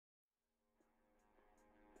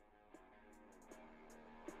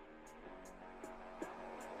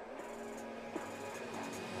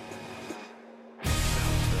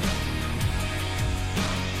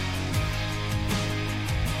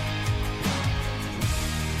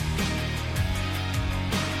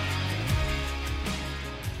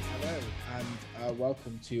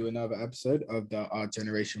welcome to another episode of the Our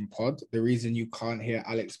Generation Pod. The reason you can't hear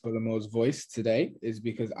Alex Bullamore's voice today is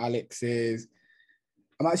because I'm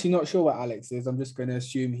actually not sure what Alex is. I'm just going to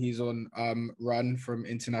assume he's on run from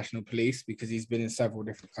international police because he's been in several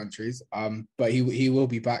different countries. But he will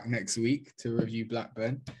be back next week to review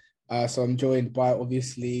Blackburn. So I'm joined by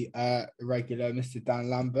obviously regular Mr. Dan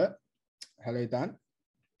Lambert. Hello, Dan.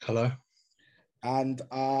 Hello. And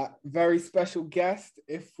very special guest.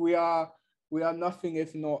 If we are nothing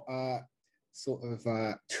if not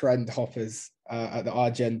trend hoppers at the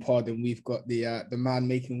RGen Pod, and we've got the man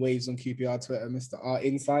making waves on QPR Twitter, Mr. R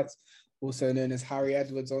Insights, also known as Harry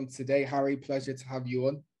Edwards, on today. Harry, pleasure to have you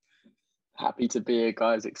on. Happy to be here,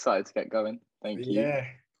 guys. Excited to get going. Thank you. Yeah,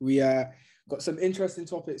 we got some interesting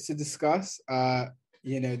topics to discuss.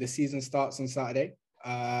 The season starts on Saturday.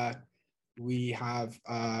 We have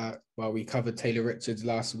we covered Taylor Richards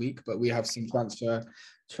last week, but we have some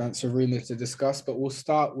transfer rumors to discuss. But we'll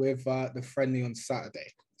start with the friendly on Saturday.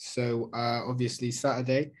 So obviously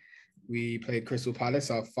Saturday we played Crystal Palace,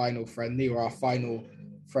 our final friendly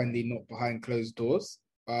not behind closed doors.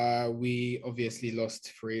 We obviously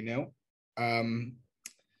lost 3-0.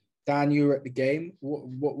 Dan, you were at the game.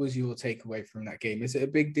 What was your takeaway from that game? Is it a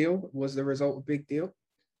big deal? Was the result a big deal?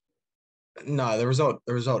 No, the result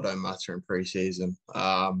don't matter in pre-season.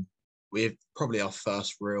 We're probably our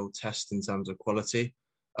first real test in terms of quality.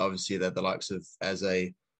 Obviously, they're the likes of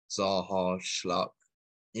Eze, Zaha, Schlupp,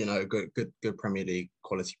 good Premier League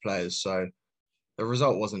quality players. So the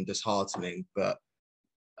result wasn't disheartening, but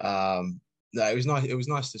no, it was nice. It was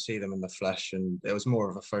nice to see them in the flesh, and it was more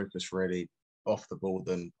of a focus really off the ball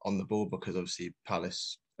than on the ball, because obviously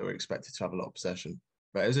Palace, they were expected to have a lot of possession.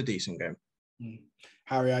 But it was a decent game.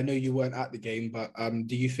 Harry, I know you weren't at the game, but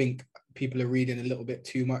do you think people are reading a little bit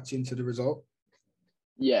too much into the result?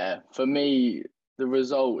 Yeah, for me, the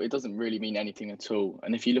result, it doesn't really mean anything at all.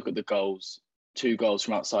 And if you look at the goals, 2 goals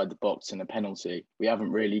from outside the box and a penalty, we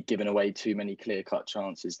haven't really given away too many clear-cut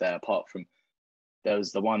chances there, apart from there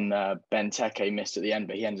was the one Benteke missed at the end,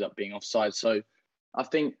 but he ended up being offside. So I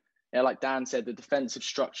think, like Dan said, the defensive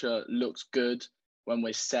structure looks good when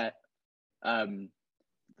we're set.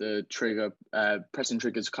 The pressing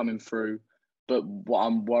triggers coming through. But what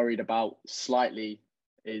I'm worried about slightly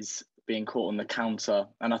is being caught on the counter.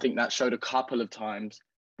 And I think that showed a couple of times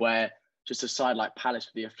where, just a side like Palace,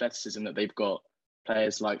 with the athleticism that they've got,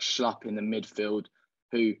 players like Schlupp in the midfield,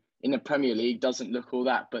 who in the Premier League doesn't look all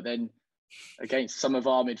that, but then against some of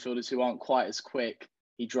our midfielders who aren't quite as quick,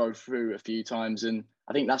 he drove through a few times. And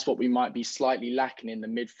I think that's what we might be slightly lacking in the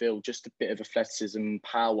midfield, just a bit of athleticism and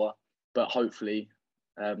power. But hopefully,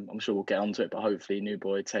 I'm sure we'll get onto it, but hopefully new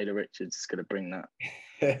boy Taylor Richards is going to bring that.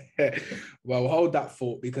 Well, hold that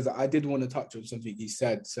thought, because I did want to touch on something you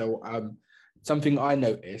said. So something I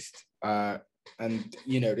noticed, and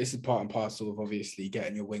this is part and parcel of obviously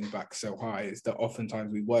getting your wing back so high, is that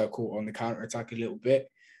oftentimes we were caught on the counter-attack a little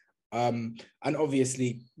bit. And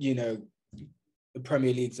obviously, the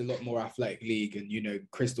Premier League's a lot more athletic league,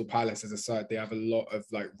 and Crystal Palace as a side, they have a lot of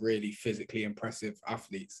really physically impressive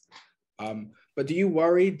athletes. But do you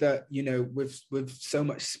worry that, with so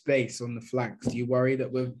much space on the flanks, do you worry that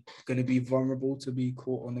we're going to be vulnerable to be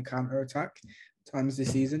caught on the counter-attack times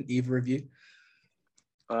this season, either of you?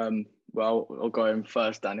 Well, I'll go in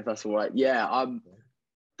first, Dan, if that's all right. Yeah,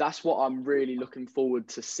 that's what I'm really looking forward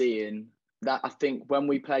to seeing. That I think when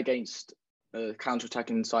we play against a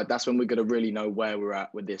counter-attacking side, that's when we're going to really know where we're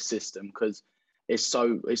at with this system, because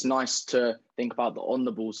it's nice to think about the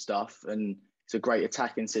on-the-ball stuff, and it's a great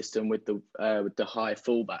attacking system with the high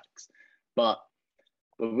fullbacks, but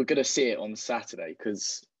we're going to see it on Saturday,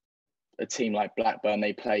 because a team like Blackburn,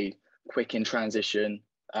 they play quick in transition.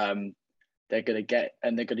 They're going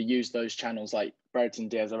to use those channels. Like Brereton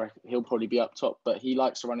Diaz, I reckon he'll probably be up top, but he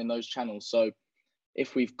likes to run in those channels. So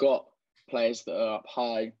if we've got players that are up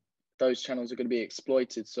high, those channels are going to be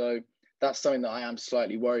exploited. So that's something that I am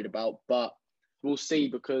slightly worried about, but we'll see,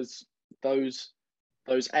 because those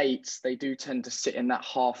 8s, they do tend to sit in that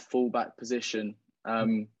half fullback position.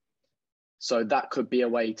 So that could be a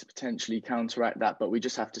way to potentially counteract that, but we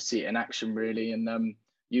just have to see it in action, really. And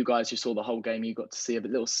you guys who saw the whole game, you got to see a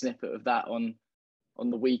little snippet of that on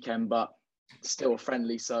the weekend, but still a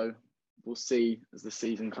friendly, so we'll see as the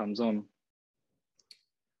season comes on.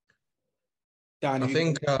 Dan, I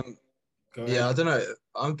think, I don't know.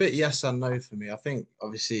 I'm a bit yes and no for me. I think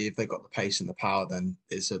obviously if they've got the pace and the power, then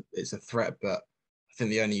it's a threat. But I think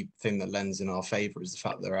the only thing that lends in our favour is the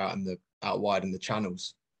fact that they're out wide in the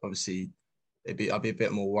channels. Obviously, I'd be a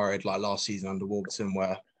bit more worried, like last season under Warburton,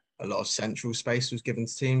 where a lot of central space was given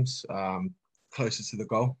to teams closer to the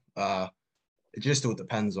goal. it just all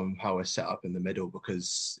depends on how we're set up in the middle,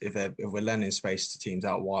 because if we're lending space to teams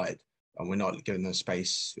out wide and we're not giving them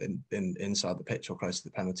space in inside the pitch or close to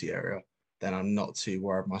the penalty area, then I'm not too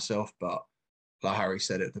worried myself. But like Harry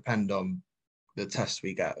said, it depends on the test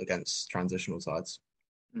we get against transitional sides.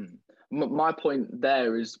 My point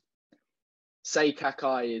there is, say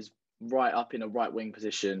Kakai is right up in a right wing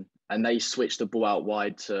position and they switch the ball out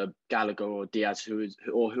wide to Gallagher or Diaz,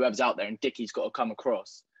 or whoever's out there, and Dickie's got to come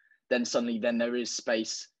across, then suddenly there is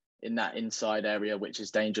space in that inside area, which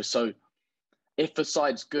is dangerous. So if the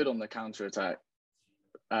side's good on the counter-attack,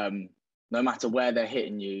 no matter where they're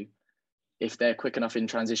hitting you, if they're quick enough in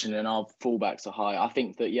transition and our fullbacks are high, I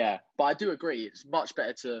think that, yeah. But I do agree, it's much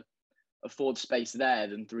better to afford space there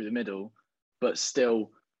than through the middle, but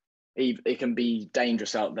still it can be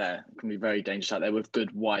dangerous out there. It can be very dangerous out there with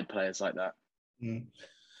good wide players like that.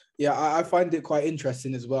 Yeah, I find it quite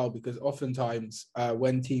interesting as well, because oftentimes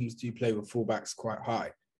when teams do play with fullbacks quite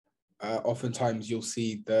high, oftentimes you'll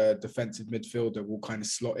see the defensive midfielder will kind of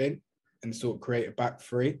slot in and sort of create a back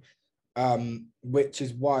three, which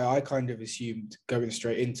is why I kind of assumed going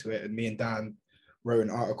straight into it, and me and Dan wrote an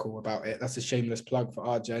article about it. That's a shameless plug for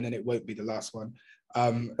Arjen, and it won't be the last one.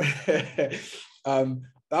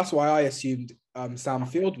 That's why I assumed Sam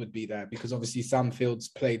Field would be there, because obviously Sam Field's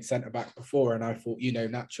played centre-back before, and I thought,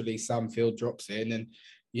 naturally Sam Field drops in and,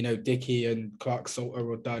 Dickie and Clark Salter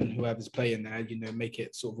or Dunn, whoever's playing there, make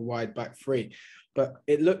it sort of a wide back three. But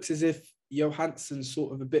it looks as if Johansson's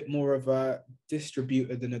sort of a bit more of a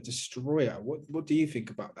distributor than a destroyer. What do you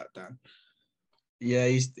think about that, Dan? Yeah,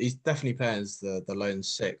 he's definitely playing as the lone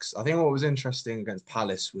six. I think what was interesting against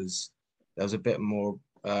Palace was there was a bit more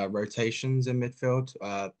rotations in midfield.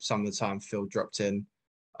 Some of the time Phil dropped in,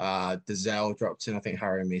 Dazelle dropped in. I think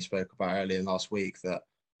Harry and me spoke about earlier last week that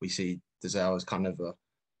we see Dazelle as kind of a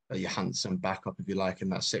Johansson backup, if you like, in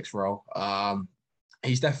that sixth role.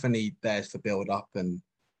 He's definitely there for build up, and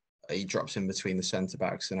he drops in between the centre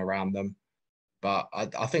backs and around them. But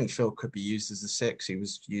I think Phil could be used as the six. He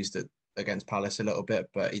was used against Palace a little bit,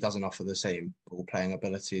 but he doesn't offer the same ball playing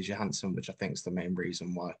ability as Johansson, which I think is the main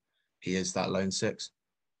reason why he is that lone six.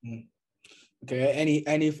 Okay.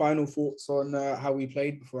 Any final thoughts on how we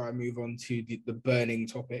played before I move on to the burning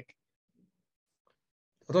topic?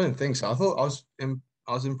 I don't think so. I thought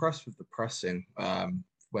I was impressed with the pressing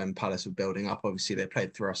when Palace were building up. Obviously, they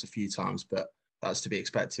played through us a few times, but that's to be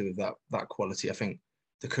expected with that quality. I think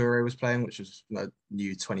Doucouré was playing, which was a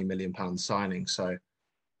new £20 million signing. So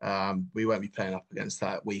we won't be playing up against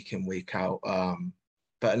that week in, week out.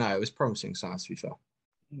 But no, it was promising signs, to be fair.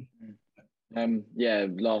 Yeah,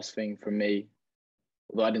 last thing from me,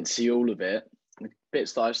 although I didn't see all of it, the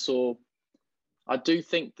bits that I saw, I do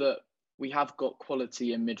think that we have got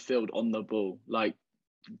quality in midfield on the ball, like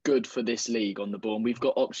good for this league on the ball. And we've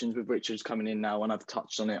got options with Richards coming in now, and I've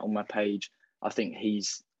touched on it on my page. I think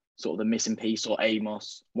he's sort of the missing piece, or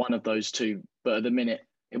Amos, one of those two. But at the minute,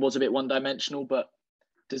 it was a bit one-dimensional, but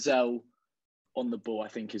Dazelle on the ball, I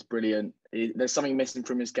think, is brilliant. There's something missing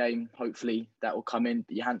from his game. Hopefully that will come in.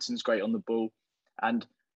 But Johansson's great on the ball, and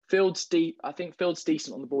I think Field's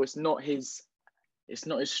decent on the ball. It's not his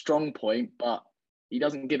strong point, but he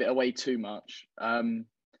doesn't give it away too much.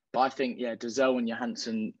 But I think, yeah, Dazelle and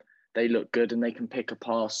Johansson, they look good and they can pick a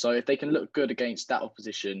pass. So if they can look good against that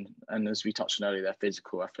opposition, and as we touched on earlier, they're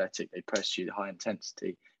physical, athletic, they press you, high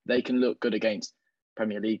intensity, they can look good against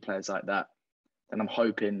Premier League players like that. And I'm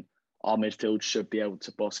hoping our midfield should be able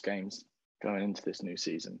to boss games going into this new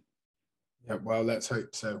season. Yeah, well, let's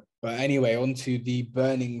hope so. But anyway, on to the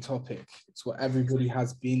burning topic. It's what everybody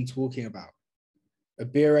has been talking about.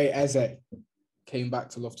 Ebere Eze came back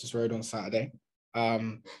to Loftus Road on Saturday.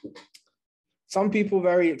 Some people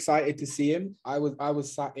very excited to see him. I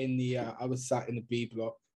was sat in the B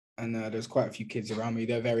block, and there's quite a few kids around me.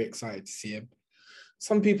 They're very excited to see him.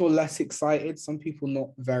 Some people less excited. Some people not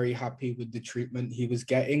very happy with the treatment he was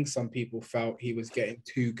getting. Some people felt he was getting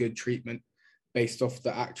too good treatment based off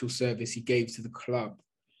the actual service he gave to the club.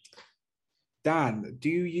 Dan, do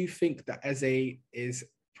you think that Eze is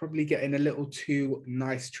probably getting a little too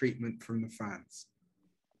nice treatment from the fans?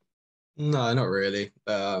 No, not really.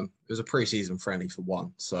 It was a pre-season friendly for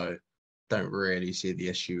one, so don't really see the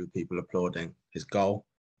issue with people applauding his goal.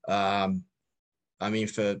 I mean,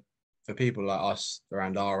 for people like us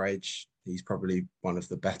around our age, he's probably one of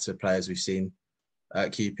the better players we've seen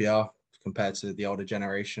at QPR compared to the older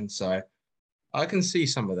generation. So I can see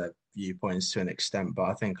some of their viewpoints to an extent, but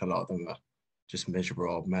I think a lot of them are just miserable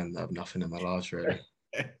old men that have nothing in their lives, really.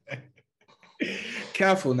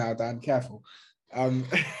 Careful now, Dan, careful.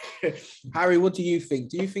 Harry, what do you think?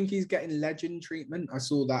 Do you think he's getting legend treatment? I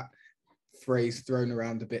saw that phrase thrown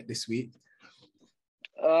around a bit this week.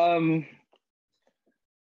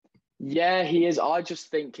 Yeah, he is. I just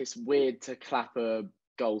think it's weird to clap a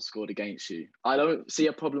goal scored against you. I don't see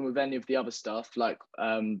a problem with any of the other stuff, like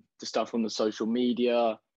the stuff on the social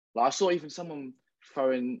media. Like I saw even someone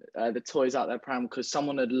throwing the toys out their pram because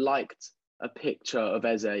someone had liked a picture of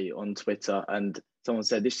Eze on Twitter, and someone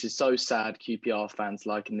said, "This is so sad, QPR fans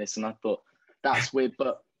liking this," and I thought that's weird.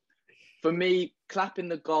 But for me, clapping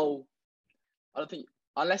the goal, I don't think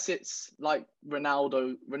unless it's like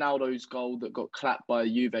Ronaldo's goal that got clapped by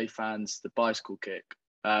Juve fans, the bicycle kick.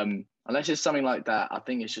 Unless it's something like that, I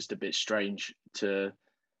think it's just a bit strange to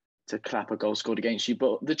clap a goal scored against you.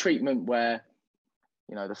 But the treatment where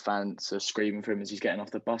the fans are screaming for him as he's getting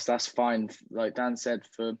off the bus, that's fine. Like Dan said,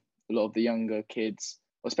 for a lot of the younger kids,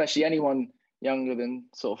 especially anyone younger than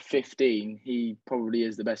sort of 15, he probably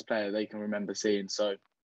is the best player they can remember seeing. So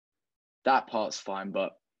that part's fine,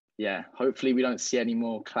 but yeah, hopefully we don't see any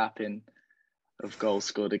more clapping of goals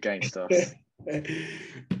scored against us.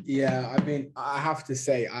 Yeah, I mean, I have to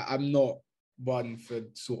say, I'm not one for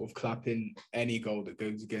sort of clapping any goal that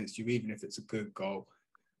goes against you, even if it's a good goal.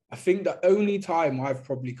 I think the only time I've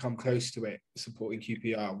probably come close to it supporting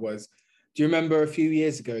QPR was, do you remember a few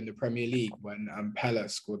years ago in the Premier League when Pella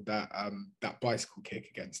scored that bicycle kick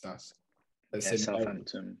against us?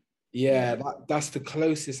 Southampton. Yeah, that's the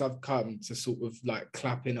closest I've come to sort of like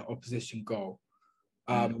clapping an opposition goal.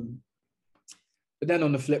 But then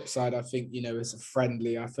on the flip side, I think, it's a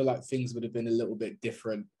friendly. I feel like things would have been a little bit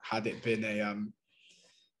different had it been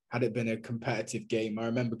a competitive game. I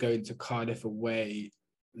remember going to Cardiff away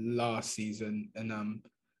last season, and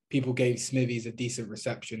people gave Smithies a decent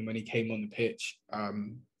reception when he came on the pitch,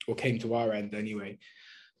 or came to our end anyway,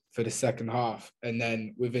 for the second half. And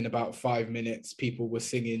then within about 5 minutes, people were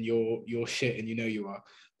singing your shit and you are.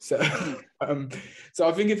 So so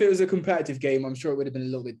I think if it was a competitive game, I'm sure it would have been a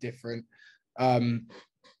little bit different. But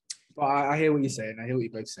I hear what you're saying. I hear what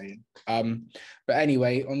you're both saying. But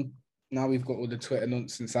anyway, now we've got all the Twitter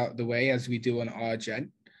nonsense out of the way, as we do on our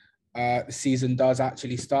gen. The season does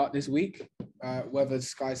actually start this week. Whether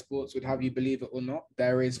Sky Sports would have you believe it or not,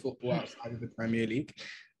 there is football outside of the Premier League,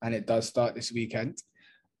 and it does start this weekend.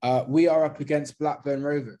 We are up against Blackburn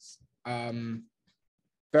Rovers.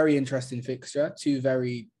 Very interesting fixture. Two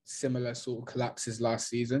very similar sort of collapses last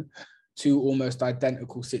season. Two almost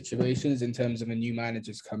identical situations in terms of a new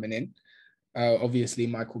manager's coming in. Obviously,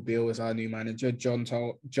 Michael Beale is our new manager. John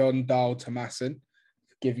Dahl Tomasson,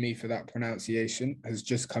 forgive me for that pronunciation, has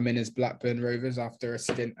just come in as Blackburn Rovers after a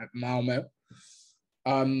stint at Malmo.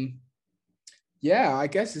 Yeah, I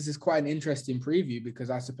guess this is quite an interesting preview because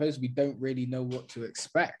I suppose we don't really know what to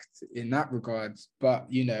expect in that regard. But,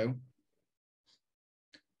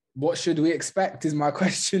 what should we expect is my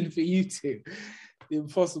question for you two. The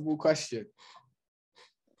impossible question.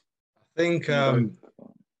 I think,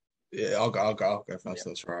 yeah, I'll go first. Yeah.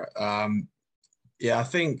 That's right. I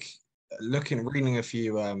think reading a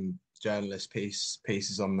few journalist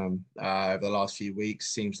pieces on them over the last few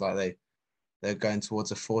weeks, seems like they're going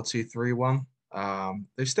towards a 4-2-3-1.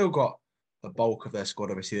 They've still got the bulk of their squad.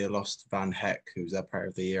 Obviously, they lost Van Heck, who was their player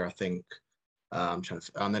of the year, I think. And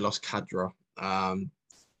they lost Kadra.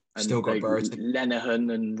 Still got Brereton,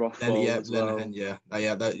 Lenihan and Rothwell as well.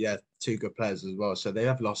 Lenihan, two good players as well. So they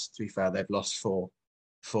have lost. To be fair, they've lost four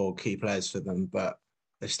key players for them, but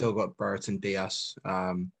they've still got Brereton, Diaz.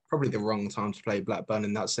 Probably the wrong time to play Blackburn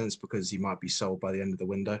in that sense because he might be sold by the end of the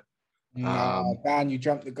window. Dan, you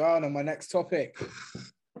jumped the gun on my next topic.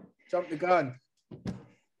 Jump the gun.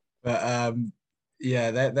 But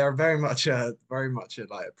they're very much a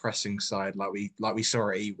like a pressing side, like we saw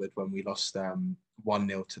at Ewood when we lost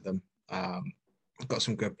 1-0 to them. Got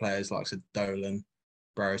some good players like Dolan,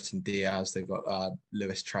 Brereton, Diaz. They've got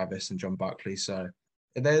Lewis Travis and John Buckley. So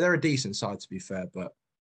they're a decent side, to be fair, but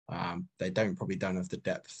they don't have the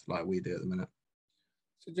depth like we do at the minute.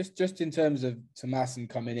 So just in terms of Tomasson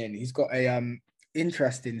coming in, he's got a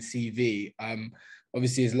interesting CV.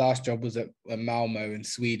 Obviously, his last job was at Malmo in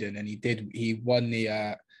Sweden, and he won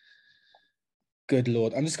the good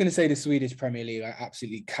Lord. I'm just going to say the Swedish Premier League. I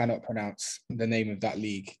absolutely cannot pronounce the name of that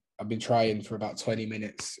league. I've been trying for about 20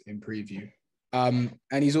 minutes in preview. And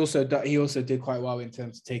he also did quite well in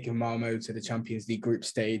terms of taking Malmo to the Champions League group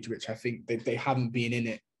stage, which I think they haven't been in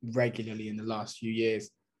it regularly in the last few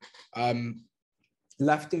years.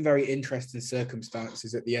 Left in very interesting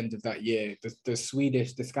circumstances at the end of that year. The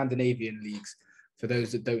Scandinavian leagues, for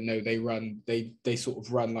those that don't know, they sort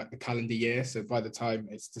of run like the calendar year. So by the time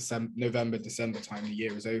it's November, December time, the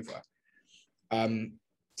year is over.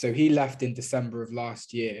 So he left in December of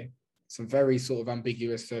last year. Some very sort of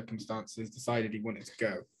ambiguous circumstances, decided he wanted to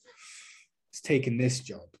go. He's taken this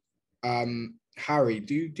job. Harry,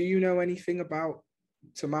 do you know anything about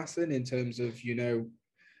Tomasson in terms of,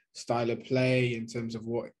 style of play, in terms of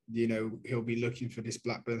what, he'll be looking for this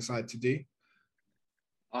Blackburn side to do?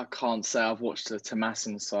 I can't say I've watched the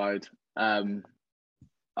Tomasson side.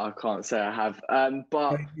 I can't say I have.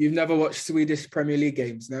 But you've never watched Swedish Premier League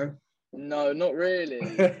games, no? No, not really.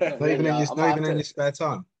 Not even in your spare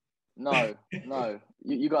time. No.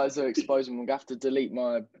 You guys are exposing me. I'm gonna have to delete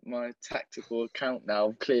my tactical account now.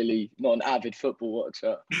 I'm clearly not an avid football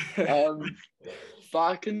watcher. But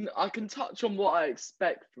I can touch on what I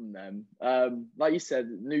expect from them. Like you said,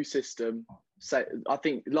 new system. So I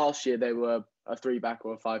think last year they were a 3-back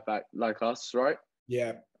or a 5-back like us, right?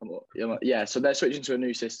 Yeah. Yeah. So they're switching to a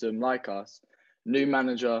new system like us, new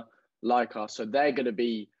manager like us. So they're gonna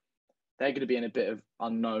be in a bit of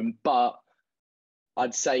unknown, but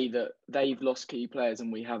I'd say that they've lost key players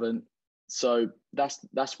and we haven't. So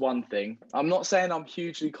that's one thing. I'm not saying I'm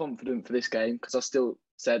hugely confident for this game because I still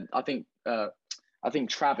said I think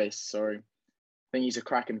Travis. I think he's a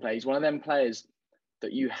cracking player. He's one of them players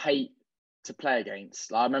that you hate to play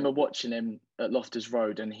against. Like, I remember watching him at Loftus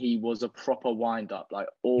Road and he was a proper wind-up, like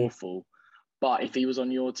awful. But if he was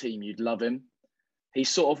on your team, you'd love him. He's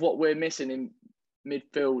sort of what we're missing in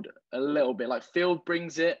midfield a little bit. Like, Field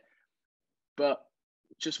brings it, but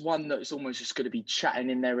just one that's almost just going to be chatting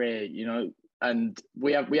in their ear, and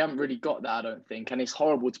we haven't really got that, I don't think, and it's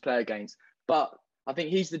horrible to play against. But I think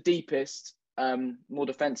he's the deepest, more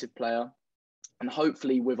defensive player, and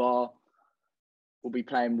hopefully we'll be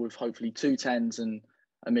playing with hopefully 2 10s and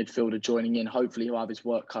a midfielder joining in. Hopefully he'll have his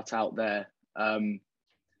work cut out there.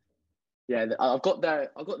 Yeah, I've got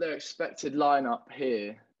their expected lineup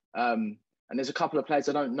here. And there's a couple of players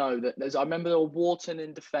I don't know. I remember there were Wharton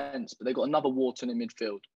in defence, but they got another Wharton in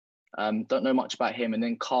midfield. Don't know much about him. And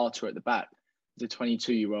then Carter at the back, the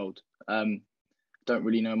 22-year-old. Don't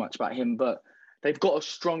really know much about him, but they have got a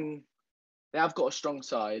strong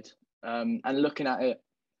side. And looking at it,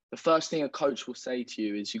 the first thing a coach will say to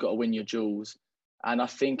you is you've got to win your duels. And I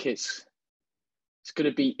think it's going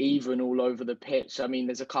to be even all over the pitch. I mean,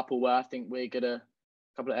 there's a couple where I think a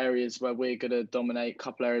couple of areas where we're going to dominate, a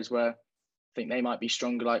couple of areas where I think they might be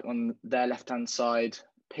stronger, like on their left-hand side,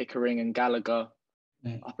 Pickering and Gallagher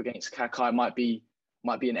up against Kakai might be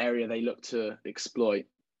an area they look to exploit.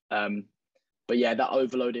 But yeah, that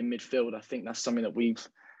overload in midfield, I think that's something that we've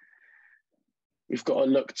got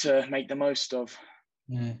to look to make the most of.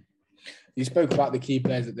 Yeah. You spoke about the key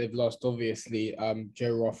players that they've lost. Obviously,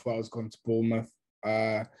 Joe Rothwell's gone to Bournemouth.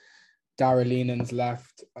 Darragh Leenan's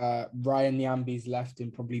left. Ryan Nyambi's left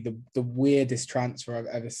in probably the weirdest transfer I've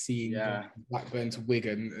ever seen. Yeah. Blackburn to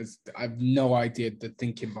Wigan. I've no idea the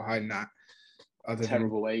thinking behind that.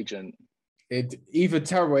 Terrible agent. Either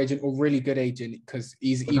terrible agent or really good agent, because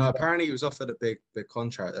apparently he was offered a big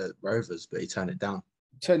contract at Rovers, but he turned it down.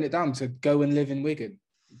 Turned it down to go and live in Wigan.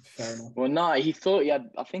 Fair enough. Well, no, I think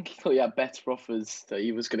he thought he had better offers that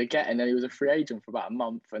he was going to get, and then he was a free agent for about a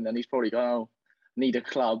month, and then he's probably going, oh, need a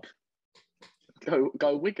club.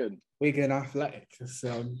 Go Wigan. Wigan Athletic.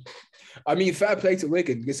 I mean, fair play to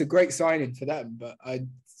Wigan. It's a great signing for them, but I'm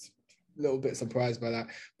a little bit surprised by that.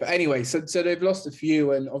 But anyway, so they've lost a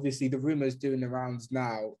few, and obviously the rumours doing the rounds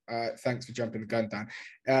now. Thanks for jumping the gun down.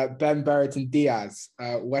 Ben Brereton Diaz,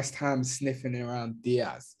 West Ham sniffing around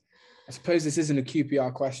Diaz. I suppose this isn't a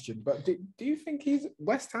QPR question, but do you think he's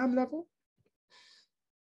West Ham level?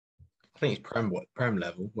 I think he's Prem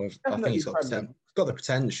level. I think he's got the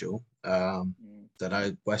potential. Don't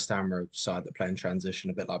know. West Ham are a side that play in transition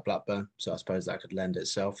a bit like Blackburn, so I suppose that could lend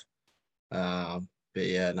itself. But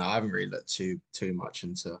yeah, no, I haven't really looked too much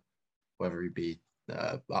into whether he'd be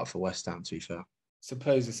up for West Ham, to be fair.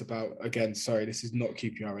 Suppose it's about, again, sorry, this is not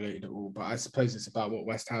QPR related at all, but I suppose it's about what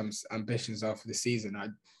West Ham's ambitions are for the season.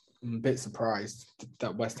 I'm a bit surprised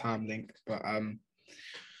that West Ham link, but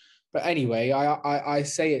anyway, I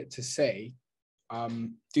say it to say,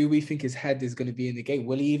 do we think his head is going to be in the game?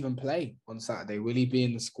 Will he even play on Saturday? Will he be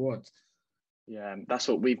in the squad? Yeah, that's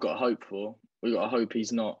what we've got to hope for. We've got to hope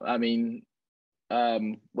he's not. I mean,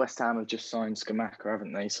 West Ham have just signed Scamacca,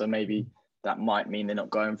 haven't they? So maybe that might mean they're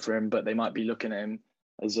not going for him, but they might be looking at him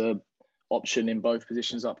as a option in both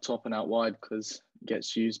positions, up top and out wide, because he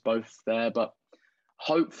gets used both there. But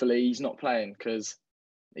hopefully he's not playing, because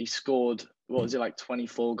he scored,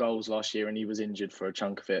 24 goals last year, and he was injured for a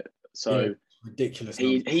chunk of it. So yeah, ridiculous.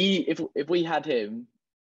 If we had him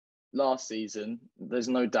last season, there's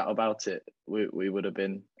no doubt about it. We would have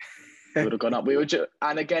gone up.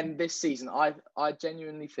 And again this season, I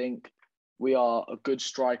genuinely think we are a good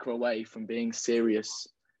striker away from being serious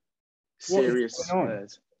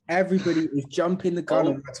players. Everybody is jumping the gun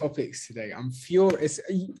Oh. on my topics today. I'm furious.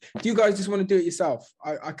 Do you guys just want to do it yourself?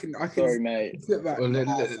 I can. Sorry, mate. Sit back. Well,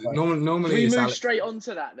 Should normally we it's move Alex. straight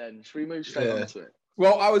onto that then? Should we move straight Yeah. onto it?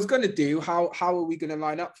 Well, I was going to do how are we going to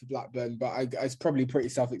line up for Blackburn, but it's probably pretty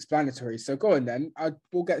self-explanatory. So go on then.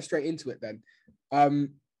 We'll get straight into it then.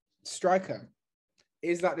 Striker,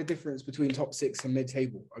 is that the difference between top six and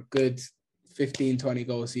mid-table? A good 15, 20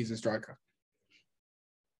 goal season striker?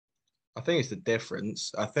 I think it's the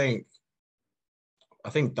difference. I think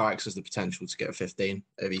Dykes has the potential to get a 15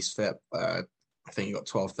 if he's fit. I think he got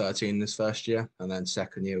 12, 13 this first year, and then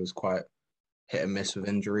second year was quite hit and miss with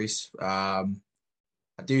injuries. I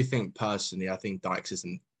do think personally, I think Dykes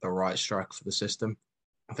isn't the right striker for the system.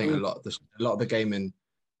 I think a lot of the game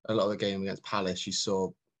against Palace, you saw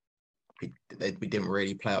we didn't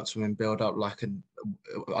really play up to him in build up. Like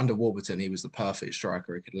under Warburton, he was the perfect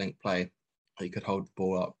striker. He could link play, he could hold the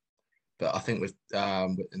ball up. But I think with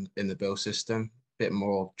in the Bill system, a bit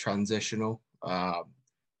more transitional.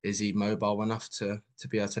 Is he mobile enough to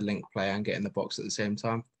be able to link play and get in the box at the same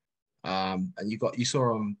time? And you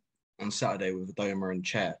saw on Saturday with Adoma and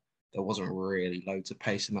Chair, there wasn't really loads of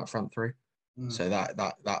pace in that front three. So that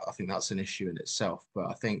I think that's an issue in itself. But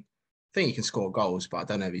I think he can score goals, but I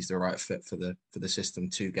don't know if he's the right fit for the system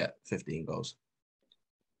to get 15 goals.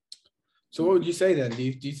 So what would you say then? Do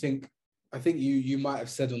you think? I think you might have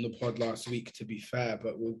said on the pod last week, to be fair,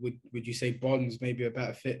 but would you say Bonds maybe a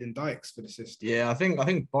better fit than Dykes for the system? Yeah, I think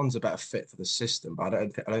Bond's a better fit for the system, but I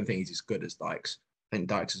don't think he's as good as Dykes. I think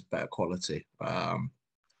Dykes is better quality.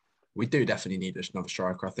 We do definitely need another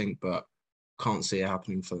striker, I think, but can't see it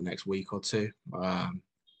happening for the next week or two.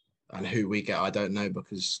 And who we get, I don't know,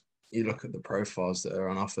 because you look at the profiles that are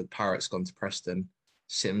on offer. Parrott's gone to Preston.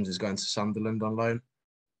 Sims is going to Sunderland on loan.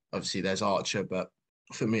 Obviously, there's Archer, but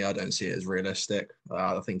for me, I don't see it as realistic.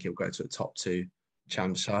 I think he'll go to a top two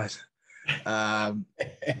champ side. I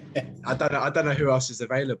don't know who else is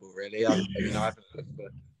available, really. I haven't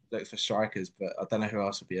looked for strikers, but I don't know who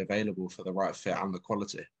else would be available for the right fit and the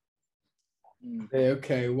quality.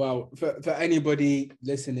 Okay, well, for anybody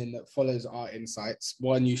listening that follows our insights,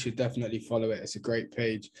 one, you should definitely follow it. It's a great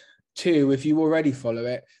page. Two, if you already follow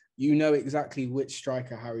it, you know exactly which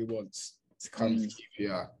striker Harry wants to come to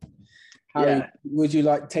QPR. Harry, would you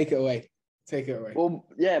like take it away? Take it away. Well,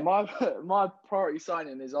 yeah, my priority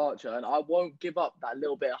signing is Archer, and I won't give up that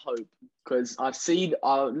little bit of hope because I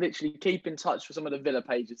literally keep in touch with some of the Villa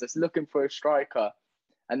pages that's looking for a striker,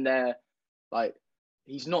 and they're like,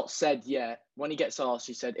 he's not said yet. When he gets asked,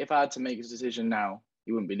 he said, if I had to make a decision now,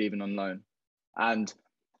 he wouldn't be leaving on loan. And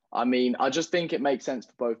I mean, I just think it makes sense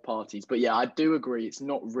for both parties. But yeah, I do agree it's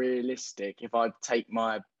not realistic if I take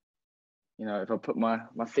if I put my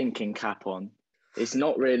thinking cap on, it's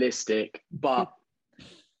not realistic. But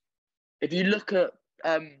if you look at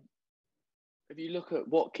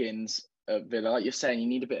Watkins at Villa, like you're saying, you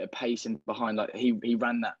need a bit of pace in behind. Like he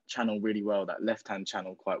ran that channel really well, that left-hand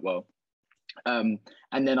channel quite well. And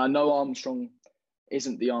then I know Armstrong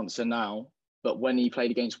isn't the answer now, but when he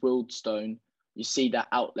played against Wildstone, you see that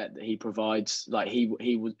outlet that he provides. Like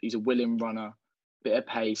he's a willing runner, bit of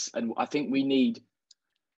pace, and I think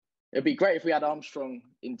it'd be great if we had Armstrong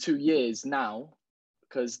in 2 years now,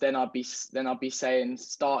 because then I'd be saying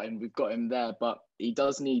starting, we've got him there, but he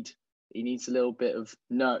needs a little bit of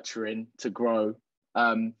nurturing to grow.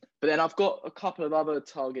 But then I've got a couple of other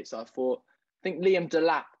targets that I thought. I think Liam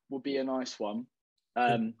Delap would be a nice one.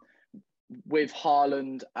 With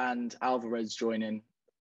Haaland and Alvarez joining,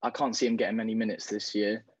 I can't see him getting many minutes this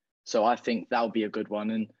year. So I think that'll be a good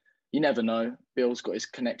one. And you never know. Bill's got his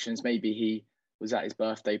connections. Maybe he was at his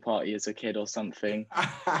birthday party as a kid or something.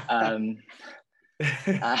 And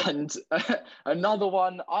another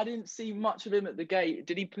one, I didn't see much of him at the gate.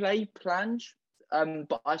 Did he play Plange?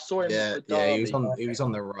 But I saw him. Yeah, he was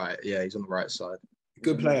on the right. Yeah, he's on the right side.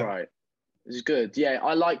 Good player. Right. It was good. Yeah,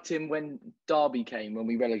 I liked him when Derby came, when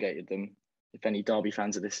we relegated them. If any Derby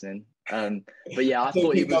fans are listening. But yeah, I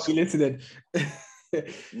thought he was listening.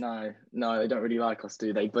 No, they don't really like us,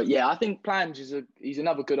 do they? But yeah, I think Plange he's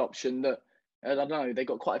another good option that, I don't know, they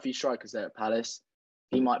got quite a few strikers there at Palace.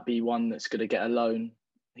 He might be one that's going to get a loan.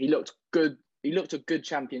 He looked good. He looked a good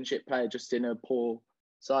championship player just in a poor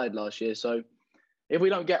side last year. So if we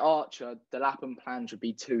don't get Archer, Delap and Plange would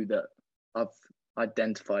be two that I've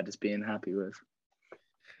identified as being happy with.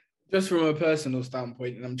 Just from a personal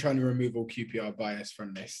standpoint, and I'm trying to remove all QPR bias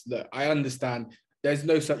from this, look, I understand there's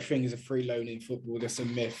no such thing as a free loan in football. That's a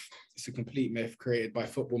myth. It's a complete myth created by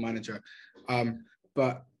Football Manager.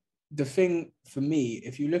 But the thing for me,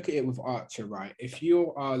 if you look at it with Archer, right, if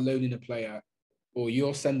you are loaning a player or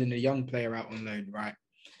you're sending a young player out on loan, right,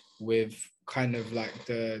 with kind of like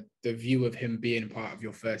the view of him being part of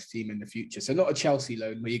your first team in the future. So not a Chelsea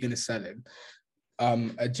loan where you're going to sell him,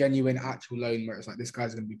 a genuine actual loan where it's like this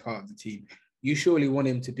guy's going to be part of the team. You surely want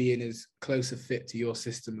him to be in as close a fit to your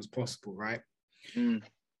system as possible, right? Mm.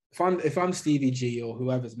 If I'm Stevie G or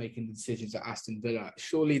whoever's making the decisions at Aston Villa,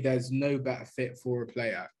 surely there's no better fit for a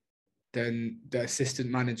player than the assistant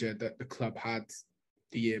manager that the club had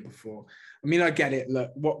the year before. I mean, I get it.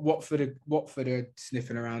 Look, Watford are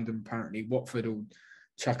sniffing around him. Apparently, Watford will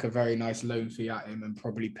chuck a very nice loan fee at him and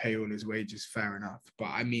probably pay all his wages. Fair enough. But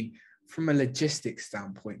I mean, from a logistics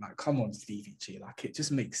standpoint, like, come on, Stevie G, like, it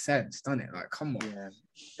just makes sense, doesn't it? Like, come on. Yeah,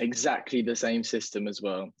 exactly the same system as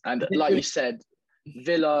well. And like you said,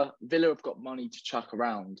 Villa have got money to chuck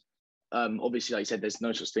around. Obviously, like you said, there's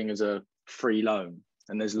no such thing as a free loan,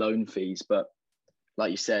 and there's loan fees. But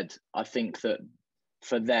like you said, I think that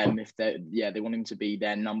for them, if they want him to be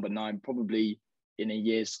their number 9, probably in a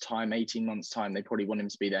year's time, 18 months' time, they probably want him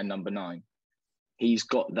to be their number 9. He's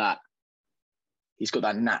got that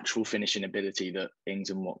natural finishing ability that Ings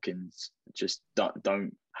and Watkins just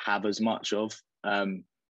don't have as much of.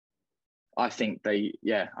 I think they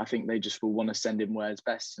just will want to send him where it's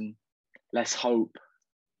best, and let's hope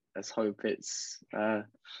it's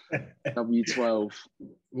W12.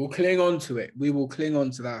 We'll cling on to it. We will cling on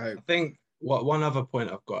to that hope. I think one other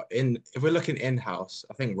point I've got if we're looking in-house,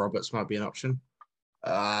 I think Roberts might be an option.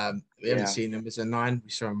 We haven't seen him as a 9. We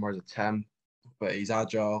saw him more as a 10, but he's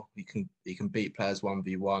agile. He can beat players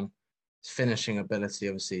 1v1. His finishing ability,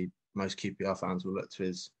 obviously, most QPR fans will look to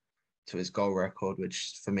his goal record,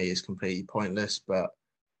 which for me is completely pointless. But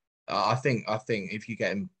I think if you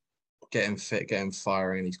get him fit, get him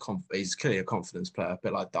firing, he's clearly a confidence player, a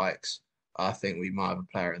bit like Dykes. I think we might have a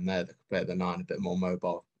player in there that could play at the 9, a bit more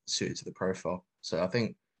mobile, suited to the profile. So I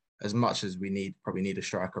think as much as we probably need a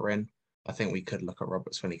striker in, I think we could look at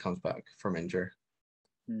Roberts when he comes back from injury.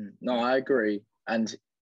 No, I agree. And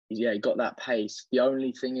he got that pace. The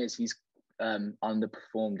only thing is he's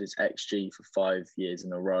underperformed his XG for 5 years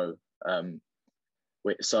in a row.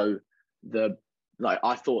 So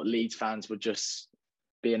I thought Leeds fans were just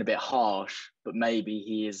being a bit harsh, but maybe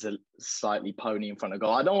he is a slightly pony in front of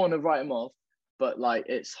goal. I don't want to write him off, but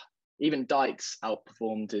it's even Dykes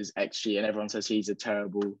outperformed his XG, and everyone says he's a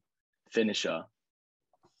terrible finisher.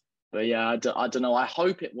 But yeah, I don't know. I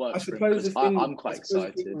hope it works. I suppose I'm quite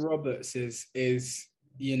excited. Roberts is he's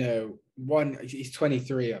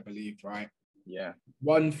 23, I believe, right? Yeah.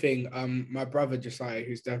 One thing, my brother Josiah,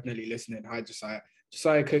 who's definitely listening, hi Josiah.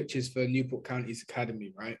 Josiah coaches for Newport County's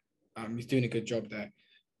academy, right? He's doing a good job there.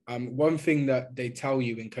 One thing that they tell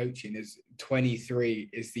you in coaching is 23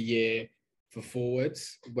 is the year for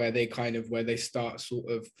forwards where they start sort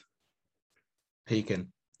of peaking.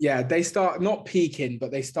 Yeah, they start not peaking,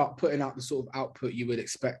 but they start putting out the sort of output you would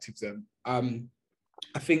expect of them.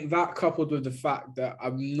 I think that coupled with the fact that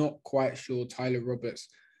I'm not quite sure Tyler Roberts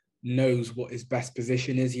knows what his best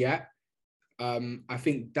position is yet. I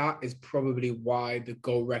think that is probably why the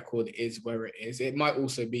goal record is where it is. It might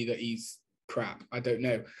also be that he's crap. I don't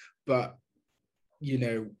know. But,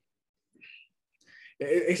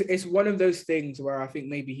 it's one of those things where I think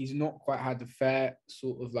maybe he's not quite had the fair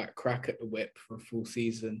sort of like crack at the whip for a full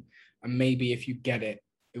season. And maybe if you get it,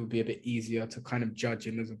 it would be a bit easier to kind of judge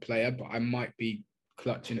him as a player. But I might be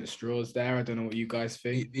clutching at straws there. I don't know what you guys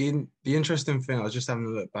think. The interesting thing, I was just having a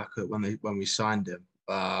look back at when we signed him.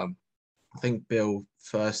 I think Bill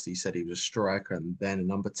first he said he was a striker and then a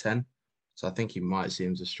number 10. So I think he might see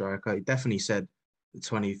him as a striker. He definitely said the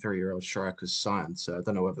 23-year-old striker's signed. So I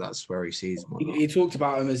don't know whether that's where he sees him or not. He talked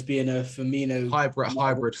about him as being a Firmino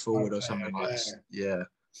hybrid forward or something like that. Yeah.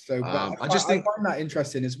 So I find that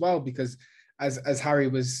interesting as well because as Harry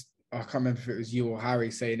was, I can't remember if it was you or Harry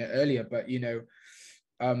saying it earlier, but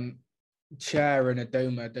Chair and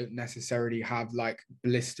Adoma don't necessarily have like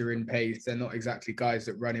blistering pace. They're not exactly guys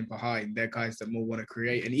that run in behind. They're guys that more want to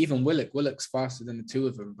create. And even Willock's faster than the two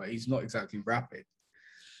of them, but he's not exactly rapid.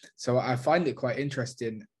 So I find it quite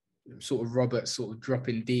interesting, sort of Roberts sort of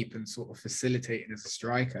dropping deep and sort of facilitating as a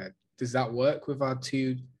striker. Does that work with our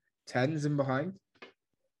 2 10s in behind?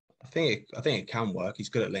 I think it can work. He's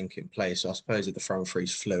good at linking play. So I suppose if the front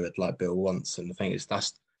three's fluid like Bill wants, and the thing is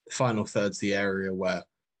that's the final third's the area where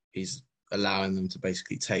he's allowing them to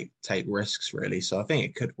basically take risks really. So I think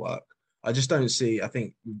it could work. I just don't see. I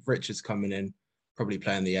think Richards coming in, probably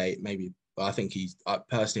playing the 8, maybe. But I think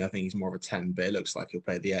personally, I think he's more of a 10. But it looks like he'll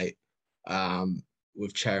play the 8.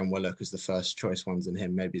 With Chair and Willock as the first choice ones, and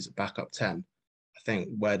him maybe as a backup 10. I think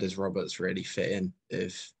where does Roberts really fit in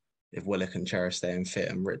if Willock and Chair are staying fit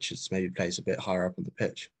and Richards maybe plays a bit higher up on the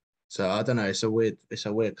pitch? So I don't know. It's a weird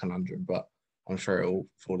conundrum, but I'm sure it will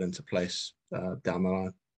fall into place down the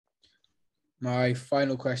line. My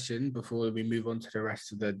final question before we move on to the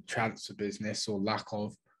rest of the transfer business or lack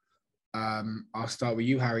of, I'll start with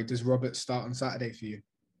you, Harry. Does Robert start on Saturday for you?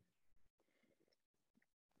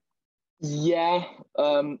 Yeah,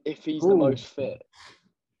 if he's the most fit.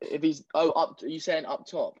 If he's are you saying up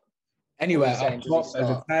top? Anywhere up top as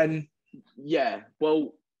a 10. Yeah,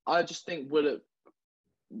 well, I just think Willock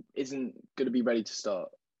isn't going to be ready to start.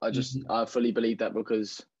 I fully believe that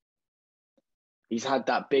because he's had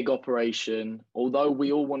that big operation. Although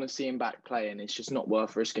we all want to see him back playing, it's just not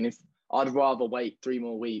worth risking. If I'd rather wait 3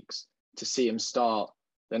 more weeks to see him start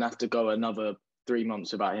than have to go another 3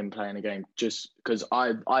 months without him playing a game. Just because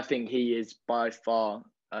I think he is by far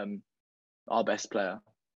our best player.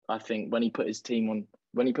 I think when he put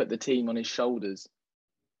the team on his shoulders,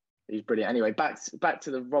 he's brilliant. Anyway, back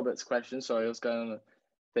to the Roberts question. Sorry, I was going on.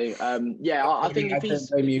 I think if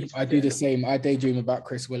he's, I do the same. I daydream about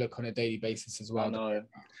Chris Willock on a daily basis as well. I know.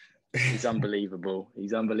 He's unbelievable.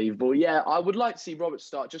 He's unbelievable. Yeah, I would like to see Roberts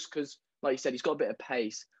start just because, like you said, he's got a bit of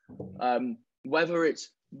pace. Whether it's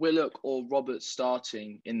Willock or Roberts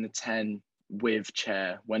starting in the 10 with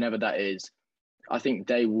Chair, whenever that is, I think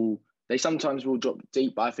they sometimes will drop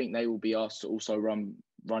deep, but I think they will be asked to also run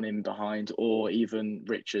in behind, or even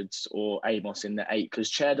Richards or Amos in the 8, because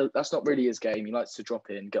Chair, that's not really his game. He likes to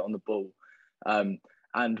drop in, get on the ball.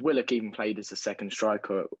 And Willock even played as a second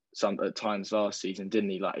striker at times last season, didn't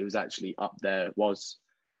he? Like, he was actually up there whilst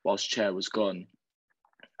Chair was gone.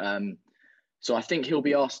 So I think he'll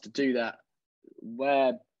be asked to do that.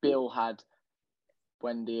 Where Bill had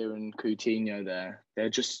Buendia and Coutinho there,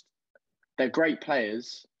 they're great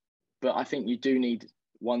players, but I think you do need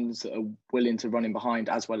ones that are willing to run in behind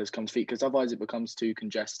as well as come to feet, because otherwise it becomes too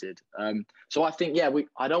congested. So I think,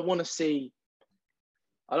 I don't want to see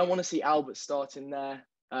Albert starting there.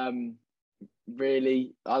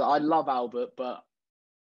 Really, I love Albert, but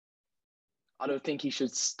I don't think he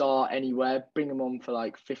should start anywhere. Bring him on for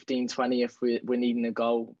like 15, 20 if we're needing a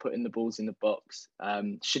goal, putting the balls in the box.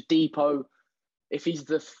 Shodipo, if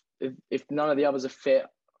none of the others are fit,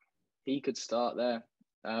 he could start there.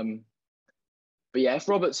 But yeah, if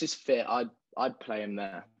Roberts is fit, I'd play him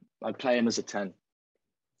there. I'd play him as a 10.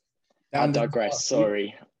 I digress.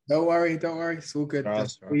 Sorry. Don't worry. It's all good.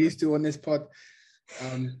 That's what we used to on this pod.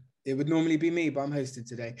 It would normally be me, but I'm hosting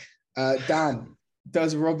today. Dan,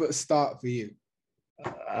 does Robert start for you?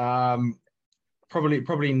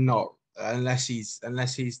 Probably not, unless he's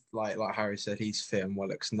like Harry said, he's fit and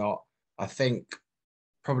Willock's not. I think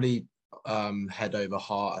probably head over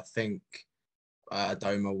heart. I think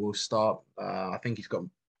Adoma will start. I think he's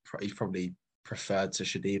probably preferred to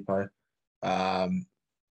Shodipo. And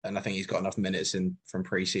I think he's got enough minutes in from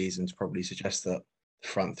pre-season to probably suggest that the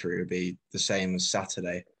front three would be the same as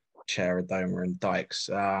Saturday: Chair, Adoma, and Dykes.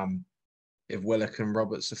 If Willock and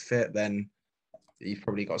Roberts are fit, then you've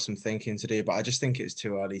probably got some thinking to do. But I just think it's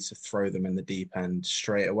too early to throw them in the deep end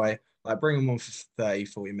straight away. Like, bring them on for 30,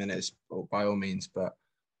 40 minutes, by all means. But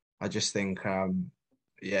I just think,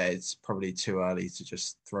 it's probably too early to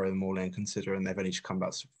just throw them all in, considering they've only just come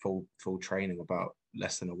back to full training about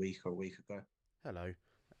less than a week ago. Hello,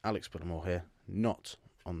 Alex Buttermore here, not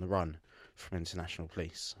on the run from international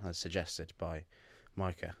police, as suggested by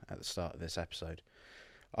Micah at the start of this episode.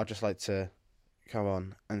 I'd just like to come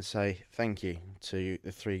on and say thank you to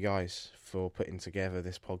the 3 guys for putting together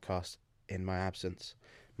this podcast in my absence.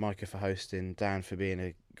 Micah for hosting, Dan for being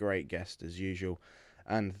a great guest as usual,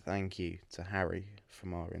 and thank you to Harry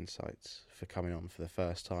from Our Insights for coming on for the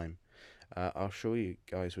first time. I'm sure you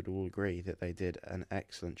guys would all agree that they did an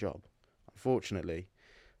excellent job. Unfortunately,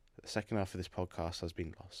 the second half of this podcast has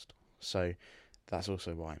been lost, so that's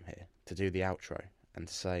also why I'm here, to do the outro and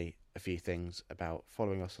to say a few things about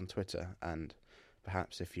following us on Twitter, and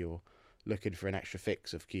perhaps if you're looking for an extra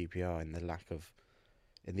fix of QPR in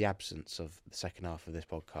the absence of the second half of this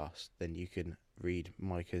podcast, then you can read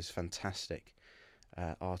Micah's fantastic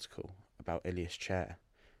article about Ilias Chair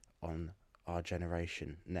on Our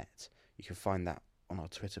Generation Net. You can find that on our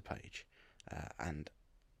Twitter page and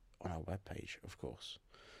on our webpage, of course.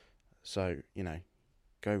 So,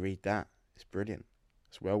 go read that. It's brilliant.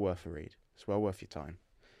 It's well worth a read. It's well worth your time.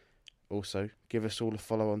 Also, give us all a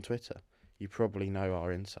follow on Twitter. You probably know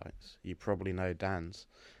Our Insights. You probably know Dan's.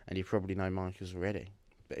 And you probably know Micah's already.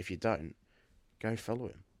 But if you don't, go follow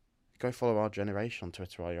him. Go follow Our Generation on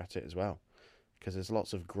Twitter while you're at it as well. Because there's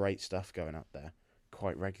lots of great stuff going up there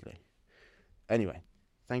quite regularly. Anyway,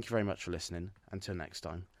 thank you very much for listening. Until next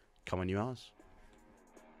time, come on you R's.